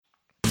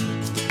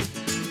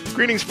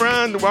Greetings,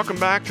 friend. Welcome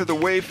back to the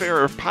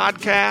Wayfarer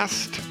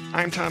podcast.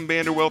 I'm Tom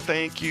Vanderwell.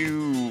 Thank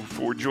you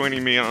for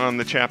joining me on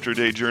the chapter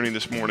day journey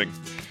this morning,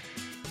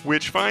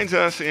 which finds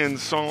us in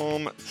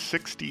Psalm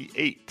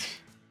 68.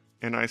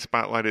 And I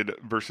spotlighted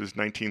verses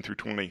 19 through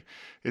 20.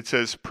 It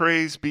says,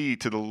 "Praise be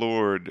to the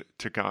Lord,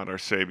 to God our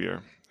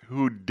Savior,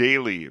 who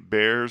daily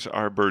bears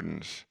our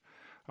burdens.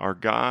 Our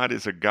God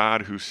is a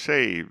God who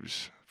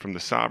saves. From the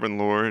sovereign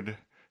Lord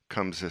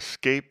comes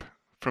escape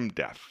from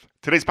death."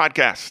 Today's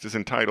podcast is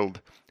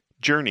entitled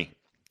Journey.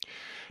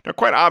 Now,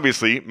 quite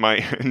obviously, my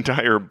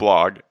entire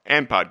blog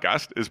and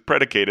podcast is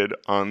predicated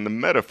on the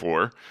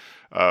metaphor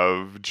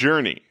of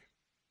journey.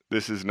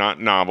 This is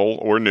not novel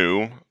or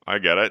new. I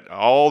get it.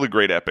 All the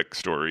great epic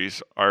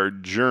stories are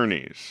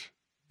journeys.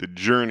 The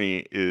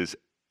journey is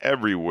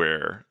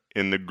everywhere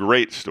in the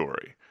great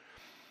story.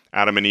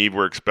 Adam and Eve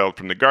were expelled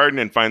from the garden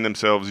and find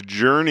themselves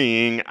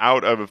journeying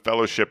out of a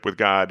fellowship with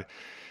God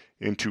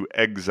into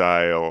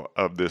exile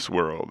of this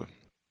world.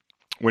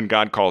 When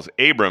God calls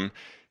Abram,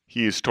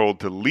 he is told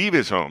to leave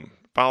his home,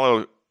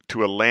 follow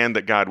to a land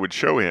that God would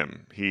show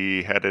him.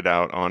 He headed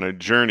out on a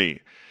journey.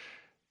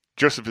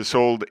 Joseph is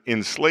sold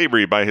in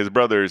slavery by his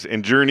brothers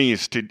and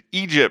journeys to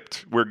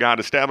Egypt, where God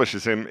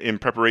establishes him in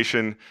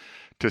preparation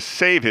to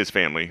save his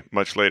family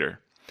much later.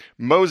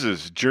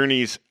 Moses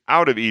journeys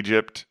out of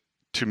Egypt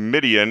to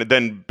Midian,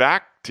 then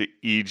back to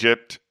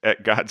Egypt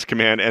at God's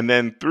command, and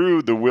then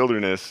through the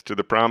wilderness to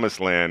the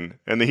promised land.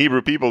 And the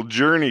Hebrew people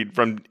journeyed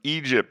from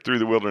Egypt through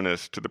the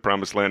wilderness to the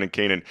promised land in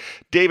Canaan.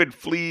 David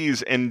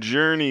flees and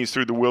journeys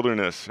through the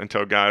wilderness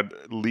until God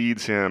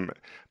leads him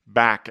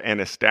back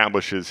and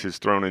establishes his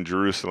throne in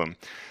Jerusalem.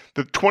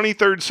 The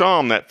 23rd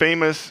Psalm, that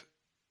famous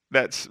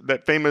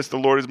 "The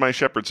Lord is my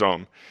shepherd"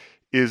 psalm,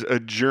 is a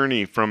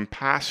journey from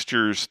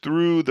pastures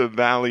through the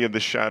valley of the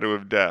shadow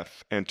of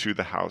death and to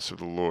the house of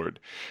the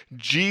Lord.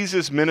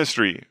 Jesus'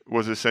 ministry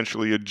was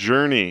essentially a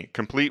journey,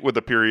 complete with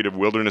a period of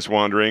wilderness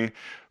wandering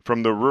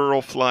from the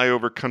rural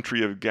flyover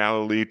country of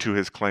Galilee to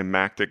his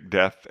climactic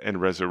death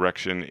and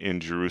resurrection in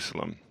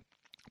Jerusalem.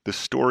 The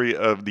story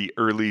of the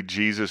early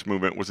Jesus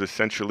movement was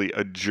essentially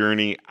a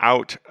journey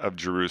out of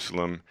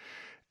Jerusalem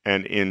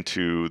and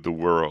into the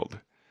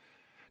world.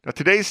 Now,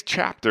 today's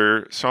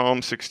chapter,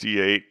 Psalm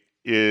 68,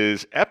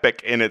 is epic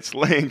in its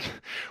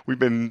length. We've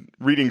been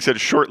reading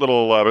such short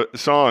little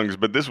songs,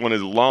 but this one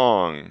is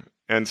long.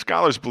 And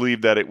scholars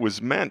believe that it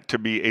was meant to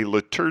be a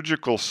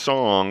liturgical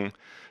song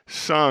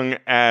sung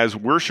as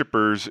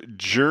worshipers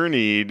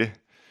journeyed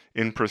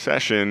in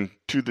procession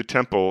to the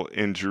temple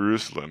in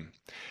Jerusalem.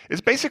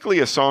 It's basically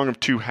a song of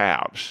two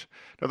halves.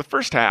 Now, the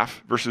first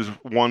half, verses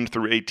 1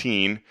 through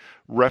 18,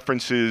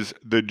 references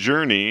the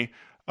journey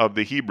of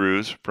the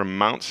Hebrews from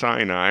Mount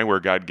Sinai,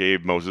 where God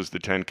gave Moses the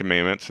Ten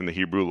Commandments and the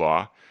Hebrew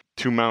law,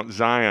 to Mount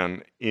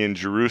Zion in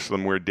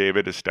Jerusalem, where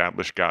David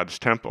established God's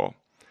temple.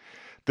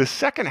 The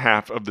second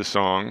half of the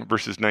song,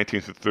 verses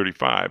 19 through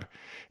 35,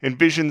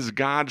 envisions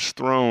God's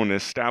throne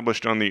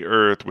established on the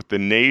earth with the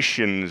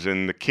nations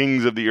and the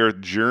kings of the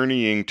earth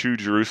journeying to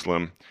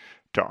Jerusalem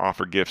to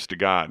offer gifts to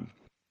God.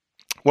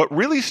 What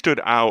really stood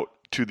out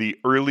to the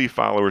early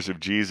followers of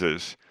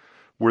Jesus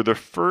were the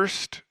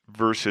first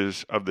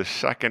verses of the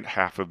second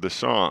half of the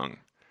song,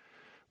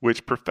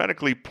 which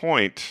prophetically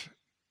point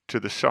to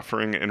the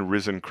suffering and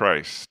risen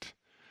Christ.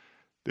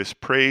 This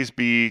 "praise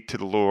be to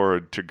the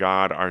Lord, to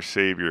God our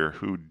Savior,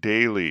 who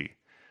daily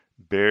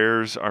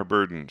bears our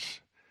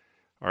burdens.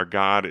 Our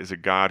God is a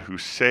God who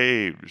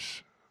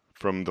saves.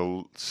 From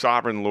the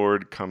sovereign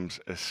Lord comes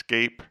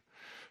escape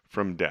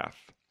from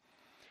death."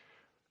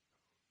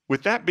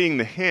 With that being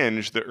the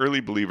hinge, the early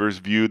believers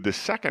viewed the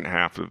second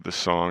half of the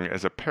song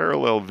as a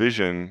parallel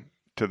vision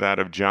to that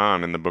of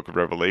John in the book of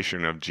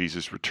Revelation of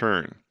Jesus'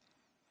 return.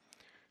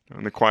 Now,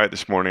 in the quiet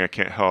this morning, I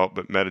can't help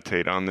but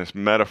meditate on this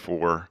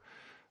metaphor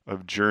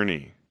of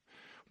journey.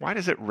 Why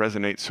does it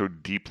resonate so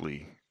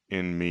deeply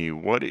in me?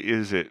 What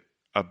is it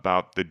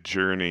about the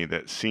journey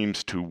that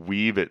seems to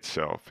weave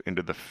itself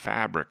into the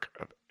fabric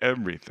of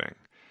everything?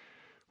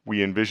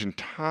 We envision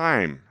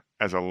time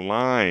as a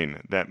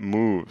line that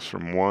moves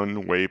from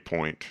one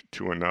waypoint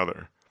to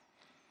another.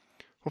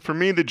 Well, for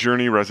me, the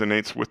journey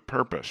resonates with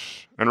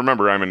purpose. And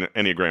remember, I'm an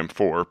Enneagram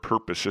 4.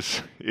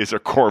 Purpose is a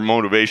core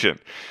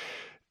motivation.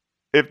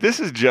 If this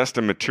is just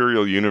a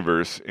material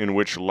universe in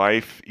which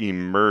life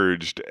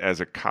emerged as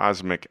a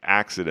cosmic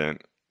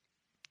accident,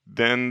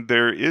 then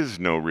there is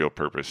no real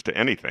purpose to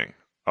anything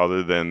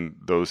other than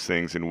those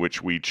things in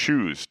which we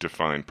choose to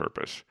find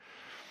purpose.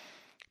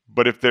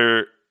 But if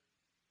there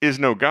is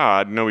no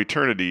God, no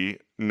eternity,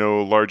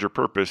 no larger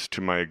purpose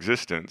to my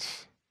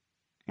existence,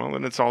 well,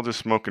 then it's all just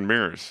smoke and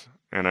mirrors,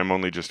 and I'm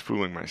only just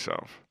fooling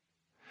myself.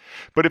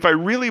 But if I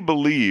really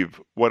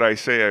believe what I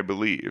say I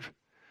believe,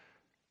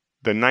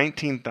 the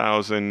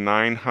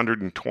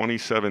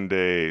 19,927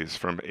 days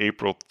from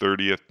April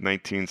 30th,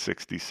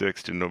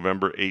 1966 to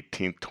November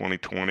 18th,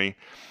 2020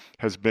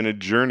 has been a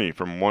journey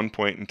from one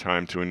point in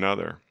time to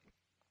another.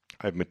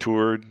 I've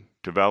matured,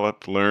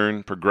 developed,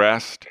 learned,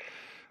 progressed.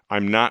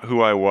 I'm not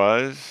who I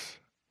was,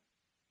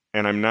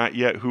 and I'm not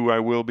yet who I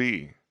will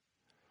be.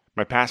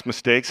 My past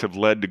mistakes have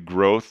led to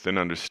growth and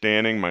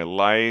understanding. My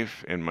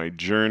life and my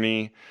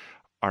journey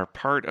are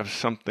part of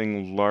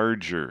something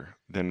larger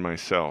than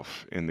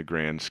myself in the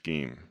grand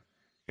scheme,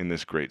 in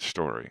this great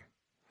story.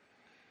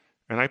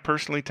 And I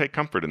personally take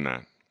comfort in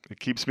that. It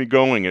keeps me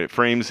going. It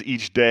frames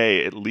each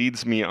day. It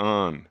leads me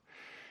on,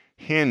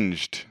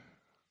 hinged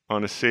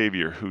on a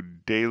Savior who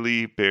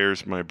daily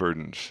bears my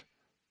burdens,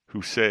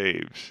 who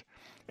saves,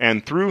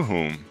 and through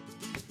whom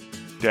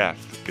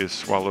death is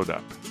swallowed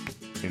up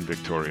in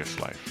victorious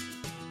life.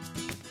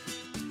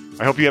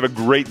 I hope you have a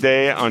great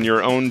day on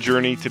your own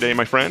journey today,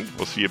 my friend.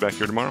 We'll see you back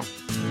here tomorrow.